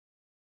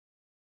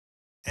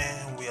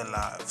And we are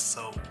live,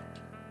 so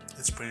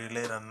it's pretty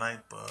late at night,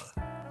 but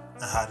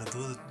I had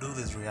to do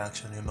this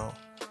reaction,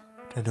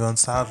 21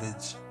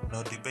 Savage,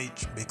 no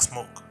debate, Big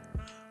Smoke.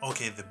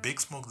 Okay, the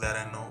Big Smoke that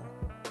I know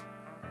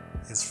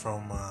is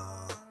from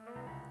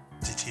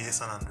GTA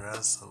San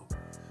Andreas, so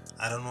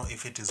I don't know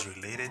if it is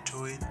related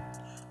to it.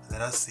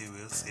 Let us see,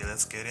 we'll see.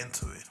 Let's get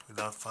into it.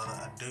 Without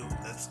further ado,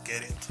 let's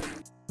get into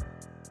it.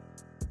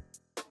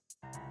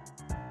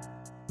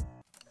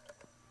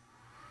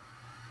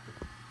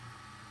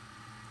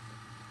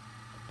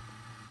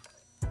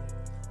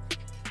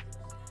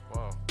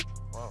 Whoa,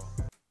 whoa,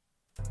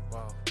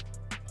 whoa.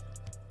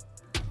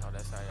 Oh,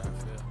 that's how y'all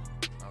feel?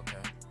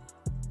 Okay.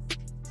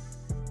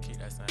 Keep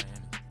that same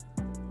energy.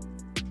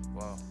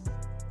 Whoa,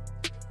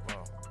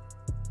 whoa.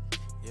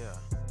 Yeah,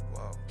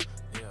 whoa,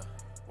 yeah,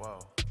 whoa,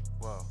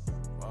 whoa,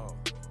 whoa,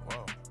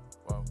 whoa,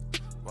 whoa,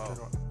 whoa,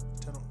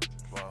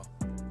 whoa.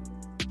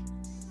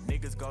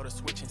 Niggas go to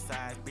switching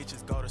sides,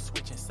 bitches go to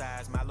switching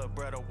sides. My little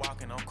brother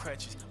walking on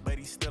crutches, but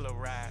he still a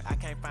ride. I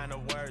can't find the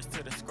words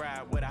to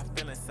describe what I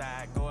feel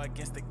inside. Go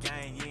against the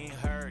gang, you ain't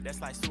heard,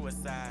 that's like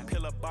suicide.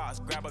 Pill a box,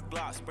 grab a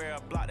Glock, spray a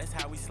block, that's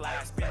how we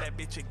slide. Spin that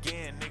bitch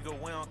again, nigga,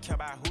 we don't care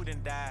about who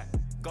done died.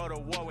 Go to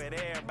war with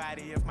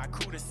everybody if my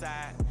crew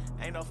decide.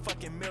 Ain't no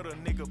fucking middle,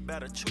 nigga,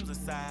 better choose a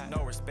side.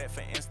 No respect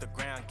for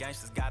Instagram,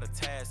 gangsters gotta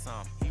tag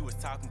some. He was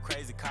talking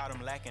crazy, caught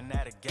him lacking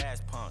at a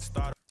gas pump.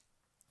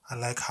 I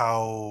like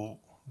how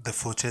the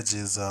footage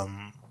is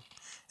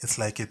it's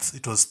like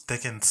it was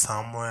taken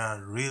somewhere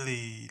a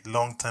really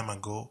long time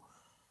ago.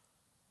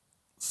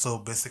 So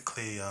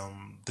basically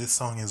this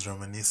song is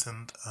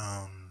reminiscent.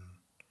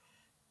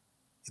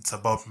 It's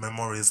about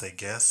memories, I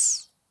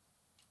guess.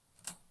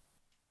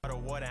 The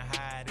water and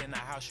hide in the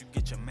house, you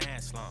get your man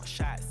slumped.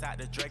 Shots out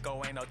the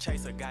Draco, ain't no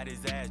chaser, got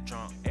his ass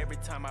drunk. Every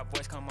time my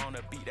voice come on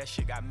the beat, that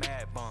shit got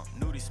mad bump.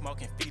 Nudie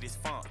smoking, feet is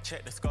funk.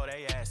 Check the score,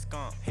 they ass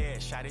skunk.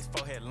 Head shot, his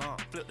forehead lump.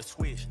 Flip the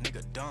switch,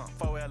 nigga dumb.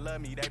 4L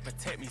love me, they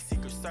protect me,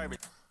 Secret Service.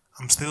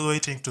 I'm still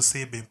waiting to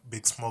see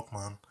Big Smoke,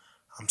 man.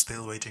 I'm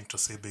still waiting to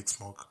see Big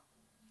Smoke.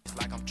 It's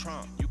like I'm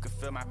Trump. You can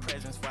feel my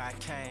presence where I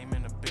came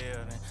in the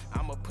building.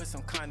 I'ma put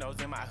some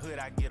condos in my hood,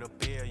 I get $1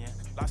 billion.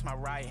 Lost my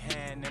right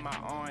hand in my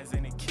arms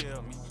and it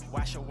killed me.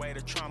 Wash away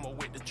the trauma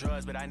with the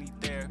drugs, but I need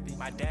therapy.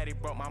 My daddy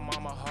broke my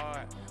mama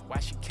hard, why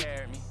she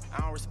carried me?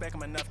 I don't respect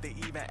him enough to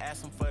even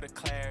ask him for the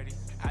clarity.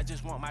 I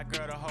just want my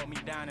girl to hold me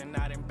down and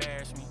not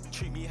embarrass me.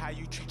 Treat me how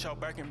you treat your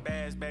Birkin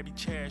bags, baby,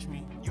 cherish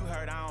me. You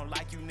heard I don't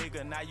like you,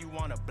 nigga, now you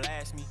wanna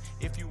blast me.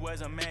 If you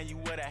was a man, you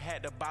would've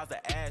had to bother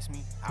ask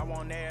me. I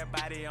want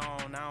everybody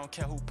on, I don't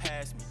care who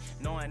passed me.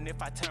 Knowing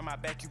if I turn my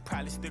back, you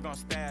probably still gon'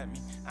 stab me.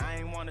 I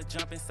ain't wanna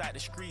jump inside the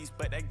streets,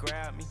 but they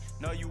grab me.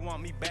 Know you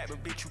want me back,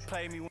 but bitch, you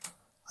play me.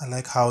 I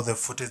like how the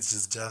footage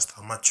is just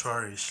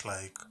amateurish,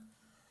 like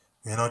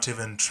we're not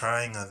even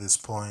trying at this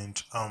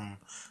point.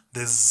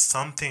 There's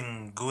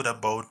something good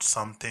about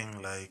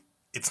something, like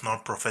it's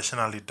not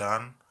professionally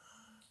done.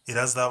 It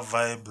has that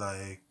vibe,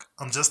 like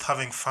I'm just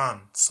having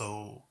fun,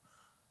 so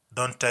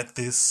don't take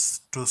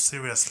this too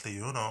seriously,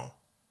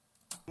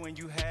 When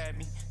you had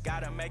me,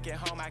 gotta make it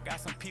home. I got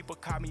some people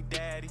call me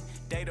daddy.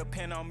 They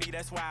depend on me,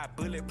 that's why I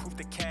bulletproof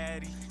the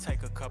caddy.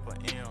 Take a couple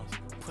M's,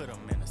 put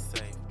them in a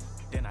safe.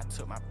 Then I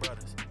took my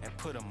brothers and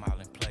put them all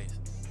in place.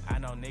 I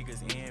know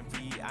niggas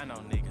envy, I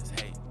know niggas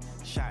hate.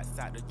 Shots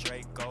out the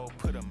Draco,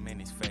 put them in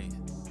his face.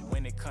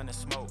 When it come to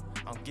smoke,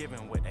 I'm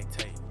giving what they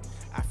take.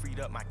 I freed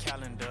up my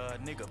calendar,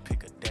 nigga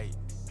pick a date.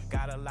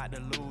 Got a lot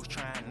to lose,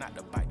 trying not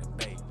to bite the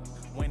bait.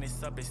 When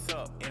it's up,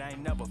 it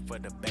ain't never for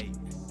debate.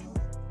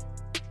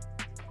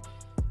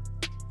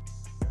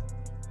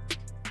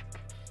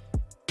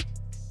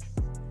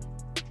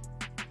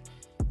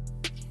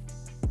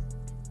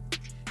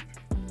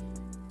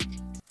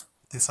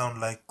 It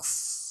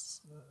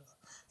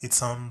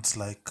sounds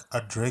like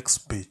a Drake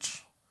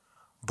speech,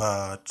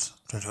 but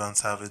 21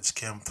 Savage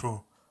came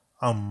through.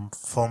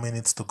 4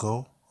 minutes to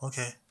go.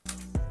 Okay.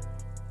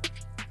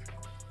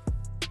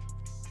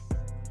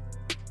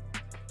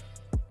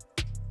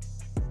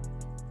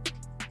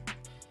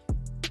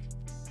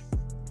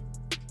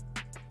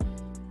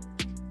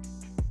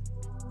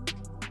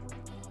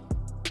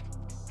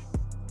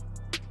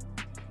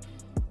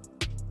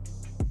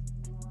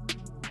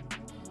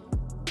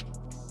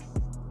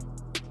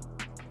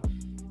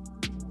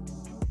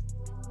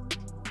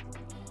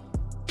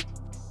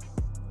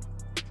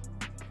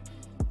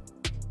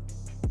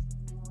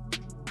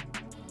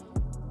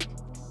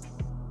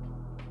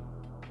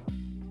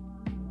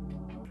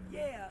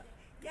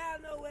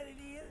 Y'all know what it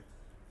is.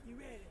 You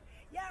ready?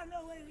 Y'all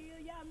know what it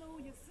is. Y'all know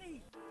who you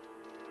see.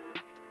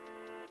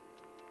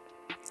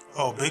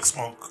 Oh, Big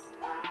Smoke.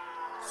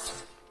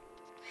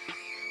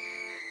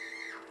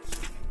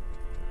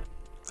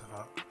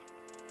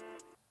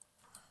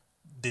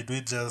 Did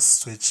we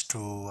just switch to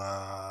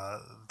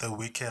the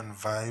Weeknd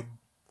vibe?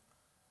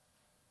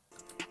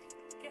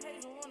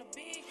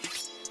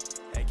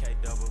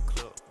 AK double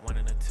clip, one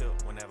in the tip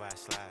whenever I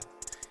slide.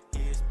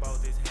 He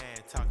exposed his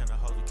hand, talking to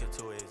hoes who kept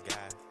two of his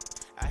guys.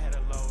 I had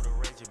a load of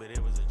Reggie, but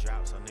it was a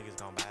drop, so niggas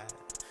gon' buy it.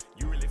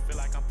 You really feel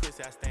like I'm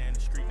pussy, I stay in the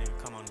street, nigga.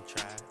 come on and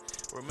try.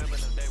 Remember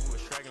the day we were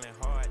struggling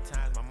hard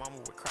times, my mama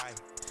would cry.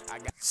 I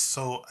got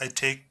So I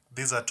take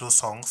these are two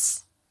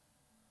songs.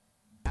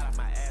 out of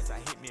my ass, I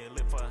hit me a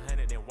lip for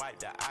 100 and wipe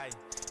the eye.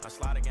 I'm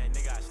slaughter gang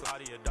nigga, I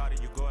slaughter your daughter,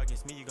 you go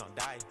against me, you gon'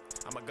 die.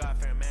 I'm a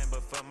God-fearing man,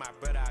 but for my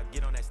brother, I'll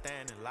get on that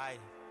stand and lie.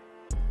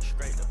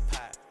 Straight the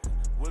pot,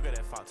 wiggle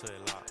that fault to it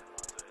lock.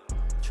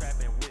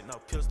 Trapping with no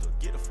pistol,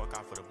 get the fuck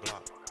off of the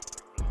block.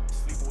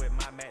 Sleeping with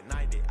my Mac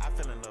 90, I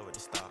fell in love with the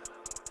stock.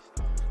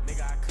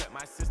 Nigga, I cut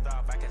my sister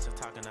off, I catch her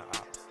talking to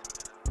ops.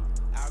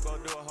 I'll go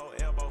do a whole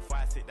elbow before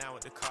I sit down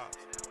with the cops.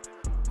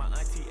 My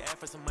auntie asked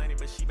for some money,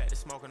 but she back to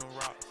smoking them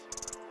rocks.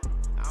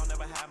 I don't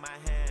never hide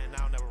my hand, I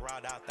don't never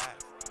ride out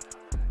that.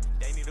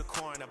 They need a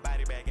coroner,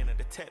 body bag, and a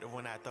detective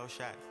when I throw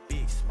shots.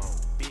 Big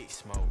smoke, big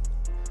smoke.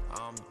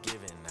 I'm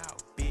giving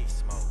out big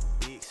smoke,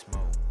 big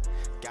smoke.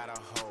 Got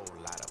a whole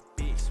lot of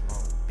big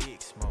smoke,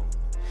 big smoke.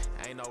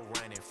 Ain't no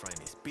running from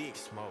this big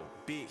smoke,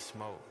 big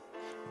smoke.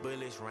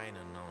 Bullets raining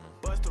on them.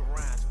 Busta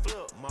Rhymes,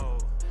 flip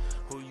mode.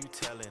 Who you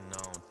telling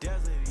on?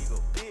 Desert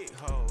Eagle, big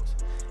hoes.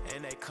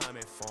 And they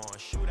coming for him.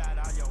 Shoot out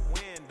all your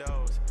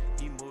windows.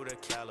 He moved to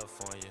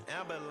California.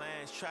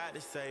 Ambulance tried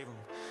to save him.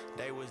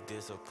 They was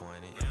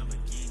disappointed.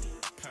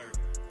 Lamborghini, perk,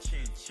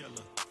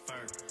 chinchilla,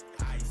 fur.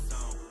 Ice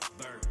on,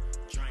 bird.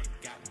 Drink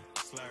got me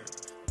slurred.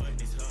 But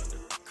this hood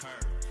the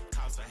curb.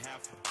 Cost a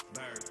half a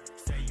bird.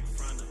 Say you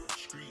from the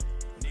street.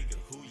 Nigga,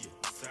 who you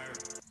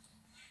serve?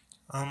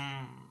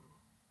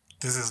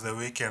 This is The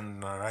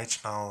Weeknd right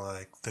now.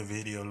 Like the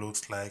video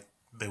looks like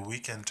The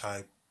Weeknd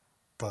type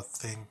of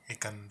thing he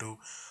can do,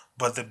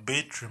 but the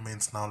beat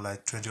remains now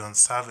like 21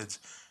 Savage.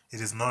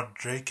 It is not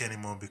Drake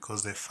anymore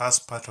because the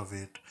first part of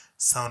it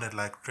sounded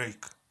like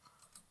Drake.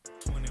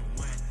 21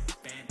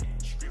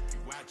 bandit, script you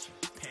watching,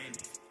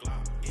 panic,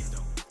 Glock, it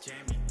don't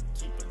jam me,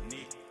 keep a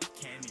nick,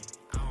 candy,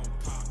 I don't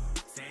pop,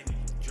 Sandy,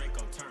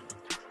 Draco turned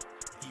him,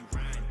 he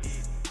rhymed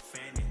it,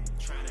 fanny,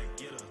 tryna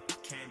get a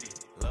candy,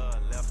 love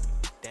left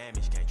me,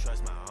 damage, can't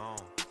trust my own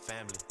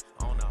family,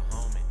 on a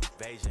home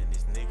invasion,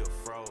 this nigga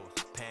froze,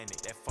 panic,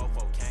 that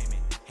fofo came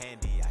in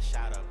handy, I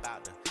shot up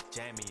out the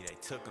jammy, they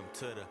took him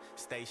to the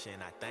station,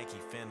 I think he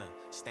finna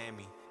stand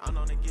me, I'm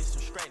on to get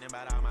some straightening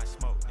about all my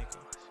smoke, nigga.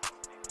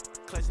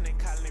 Clutching and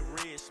calling it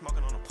red,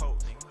 smoking on a poke,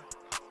 nigga.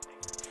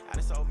 I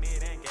done sold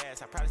mid and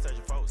gas, I probably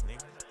searching folks,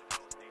 nigga.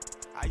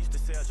 I used to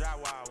sell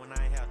drywall when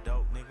I ain't have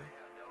dope, nigga.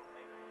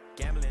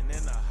 Gambling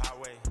in the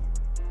highway,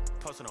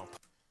 posting on.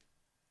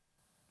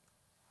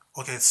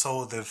 Okay,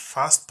 so the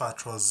first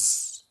part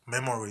was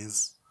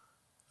memories.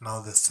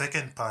 Now the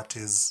second part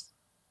is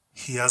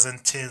he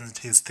hasn't changed,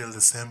 he's still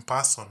the same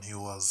person he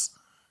was.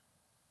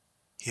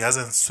 He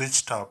hasn't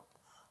switched up.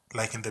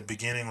 Like in the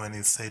beginning when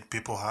he said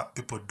people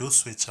do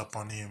switch up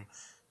on him,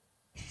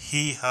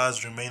 he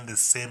has remained the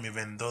same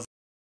even though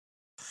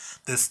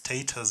the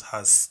status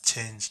has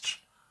changed.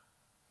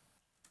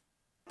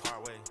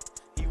 Partway,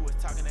 he was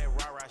talking that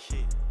rah-rah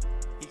shit.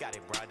 He got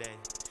it broad day.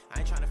 I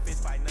ain't trying to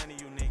fist fight none of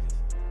you niggas.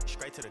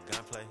 Straight to the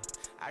gunplay.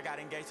 I got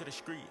engaged to the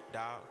street,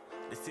 dawg.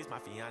 This is my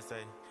fiance.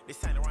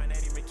 This ain't the run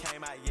that even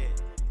came out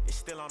yet. It's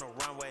still on the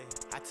runway.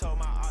 I told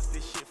my ops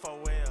this shit for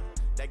well.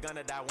 They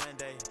gonna die one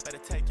day. Better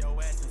take your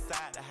ass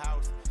inside the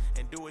house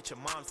and do what your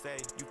mom say.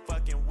 You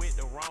fucking with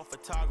the wrong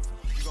photographer.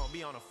 You gonna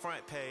be on the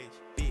front page.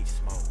 Big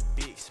smoke,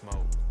 big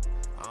smoke.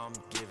 I'm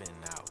giving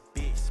out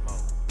big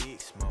smoke,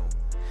 big smoke.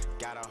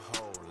 Got a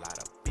whole lot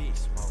of big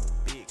smoke,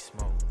 big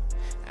smoke.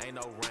 Ain't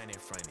no running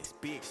from this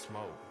big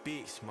smoke,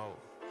 big smoke.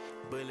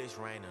 Bullets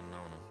raining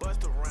on them.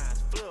 Busta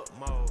Rhymes, flip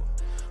mode.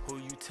 Who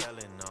you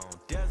telling on?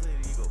 Desert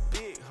Eagle,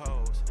 big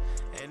hoes.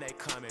 And they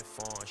coming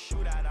for him.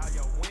 Shoot out all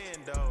your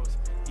windows.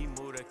 He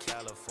moved to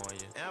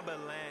California.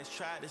 Ambulance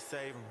tried to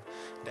save him.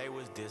 They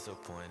was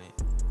disappointed.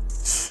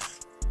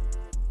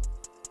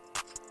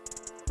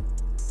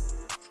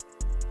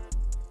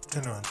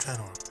 21.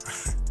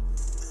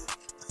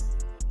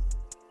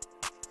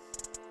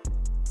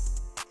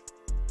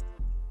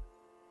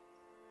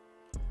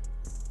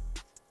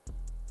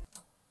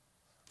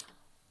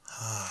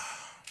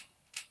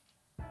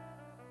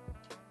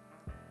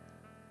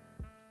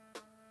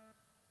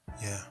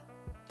 Yeah,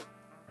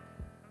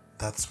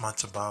 that's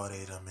much about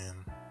it. I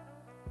mean,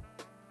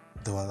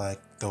 there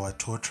were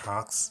two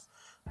tracks.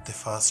 The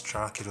first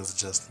track, it was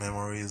just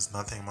memories,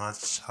 nothing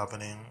much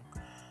happening.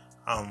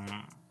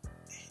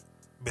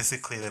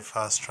 Basically the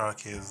first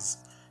track is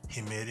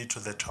he made it to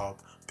the top,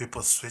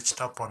 people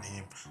switched up on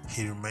him,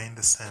 he remained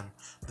the same.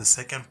 The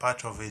second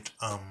part of it,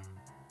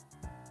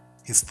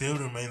 he still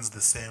remains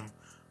the same,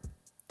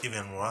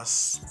 even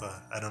worse,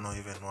 but I don't know,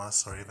 even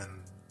worse or even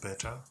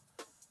better.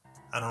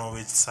 I don't know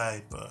which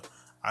side, but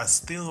I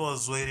still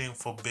was waiting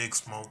for Big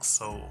Smoke,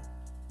 so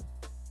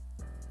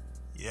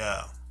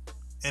yeah.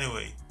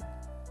 Anyway,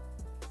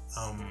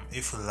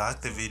 if you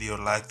like the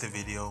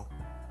video,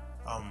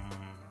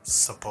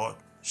 support,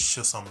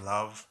 show some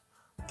love.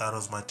 That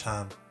was my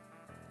time.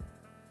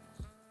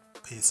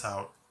 Peace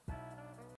out.